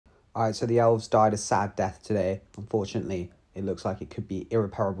Alright, so the elves died a sad death today. Unfortunately, it looks like it could be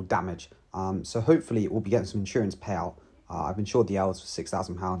irreparable damage. So hopefully we'll be getting some insurance payout. I've insured the elves for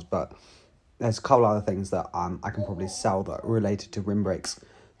 £6,000, but there's a couple other things that I can probably sell that are related to rim brakes.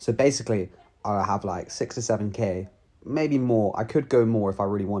 So basically, I have like 6 to 7k, maybe more. I could go more if I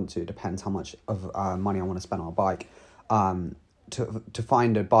really want to. Depends how much of money I want to spend on a bike. To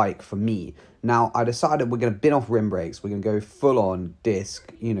find a bike for me. Now, I decided we're going to bin off rim brakes. We're going to go full on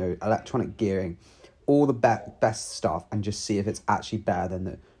disc, electronic gearing, all the best stuff, and just see if it's actually better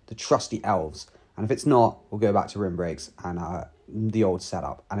than the trusty elves. And if it's not, we'll go back to rim brakes and the old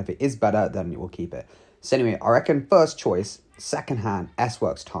setup. And if it is better, then we'll keep it. So anyway, I reckon first choice, second-hand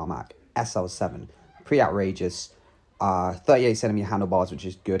S-Works Tarmac SL7. Pretty outrageous. 38cm handlebars, which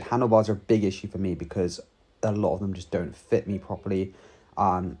is good. Handlebars are a big issue for me because a lot of them just don't fit me properly.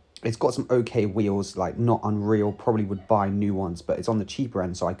 It's got some okay wheels, like not unreal. Probably would buy new ones, but it's on the cheaper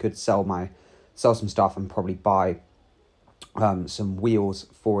end, so I could sell some stuff and probably buy some wheels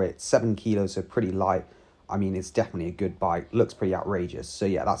for it. 7 kilos, so pretty light. I mean, it's definitely a good bike. Looks pretty outrageous. So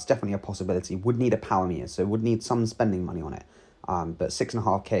yeah, that's definitely a possibility. Would need a power meter, so would need some spending money on it. But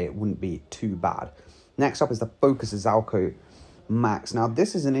 6.5k, it wouldn't be too bad. Next up is the Focus Zalco Max. Now,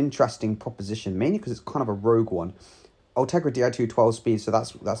 this is an interesting proposition, mainly because it's kind of a rogue one. Ultegra Di2 12 speed, so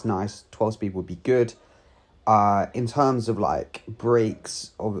that's nice. 12 speed would be good. In terms of like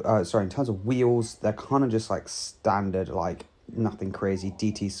brakes, in terms of wheels, they're kind of just like standard, like nothing crazy.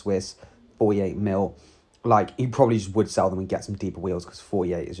 DT Swiss 48mm. Like, you probably just would sell them and get some deeper wheels because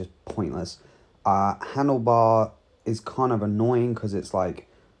 48 is just pointless. Handlebar is kind of annoying because it's like,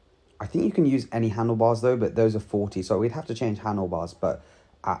 I think you can use any handlebars though, but those are 40, so we'd have to change handlebars, but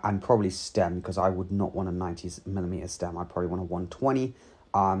and probably stem, because I would not want a 90mm stem. I'd probably want a 120.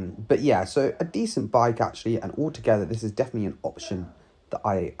 But yeah, so a decent bike actually, and altogether this is definitely an option that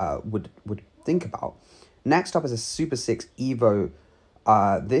I would think about. Next up is a Super 6 Evo.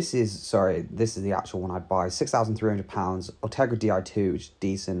 This is the actual one I'd buy. £6,300. Ultegra Di2, which is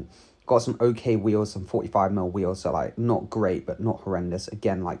decent. Got some okay wheels, some 45mm wheels, so like not great but not horrendous.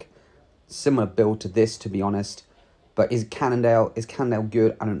 Again, like similar build to this, to be honest. But is Cannondale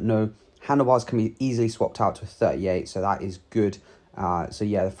good? I don't know. Handlebars can be easily swapped out to a 38, so that is good. So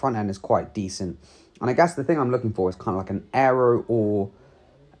yeah, the front end is quite decent. And I guess the thing I'm looking for is kind of like an aero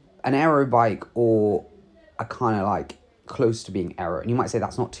bike, or a kind of like close to being aero. And you might say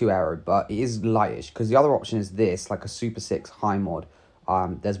that's not too aero, but it is lightish, because the other option is this, like a Super 6 high mod.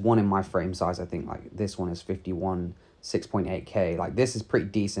 There's one in my frame size, I think, like this one is 51, 6.8k. Like this is pretty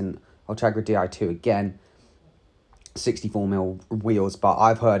decent. Ultegra Di2 again, 64mm wheels, but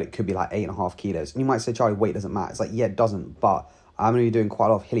I've heard it could be like 8.5 kilos. And you might say, Charlie, weight doesn't matter. It's like, yeah, it doesn't, but I'm going to be doing quite a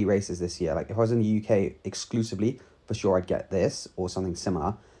lot of hilly races this year. Like if I was in the UK exclusively, for sure I'd get this or something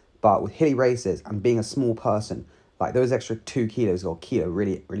similar. But with hilly races and being a small person, like those extra 2 kilos or kilo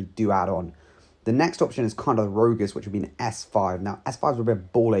really do add on. The next option is kind of the roguish, which would be an S5. Now, S5s would be a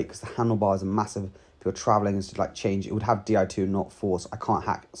ball ache because the handlebars are massive. If you're traveling and to like change, it would have Di2, not force. I can't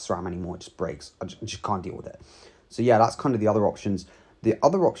hack SRAM anymore, it just breaks. I just can't deal with it. So yeah, that's kind of the other options. The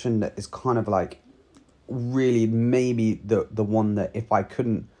other option that is kind of like really maybe the one that if I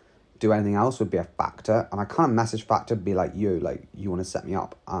couldn't do anything else would be a Factor. And I kind of messaged Factor to be like, yo, like you want to set me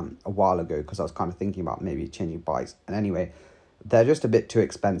up a while ago, because I was kind of thinking about maybe changing bikes. And anyway, they're just a bit too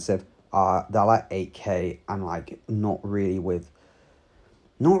expensive. They're like 8k and like not really with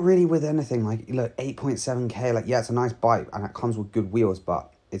anything. Like, look, 8.7k, like yeah, it's a nice bike and it comes with good wheels,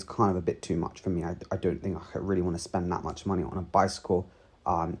 but it's kind of a bit too much for me. I don't think I really want to spend that much money on a bicycle.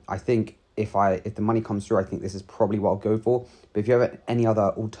 I think if the money comes through, I think this is probably what I'll go for. But if you have any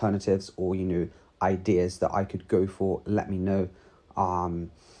other alternatives or, ideas that I could go for, let me know.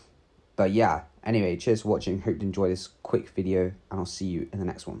 But yeah, anyway, cheers for watching. Hope you enjoy this quick video, and I'll see you in the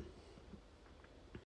next one.